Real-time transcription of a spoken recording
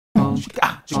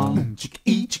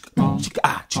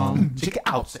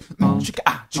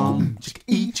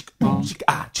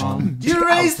You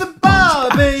raise the bar,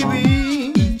 baby.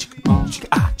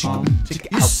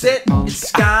 You set it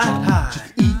sky high.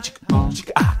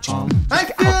 I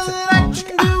feel that I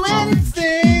can do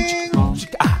anything.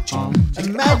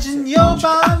 Imagine you're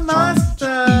by my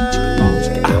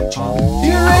side.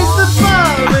 You raise the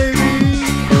bar, baby.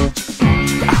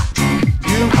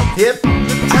 You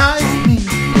hypnotize me.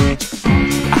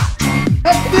 I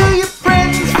feel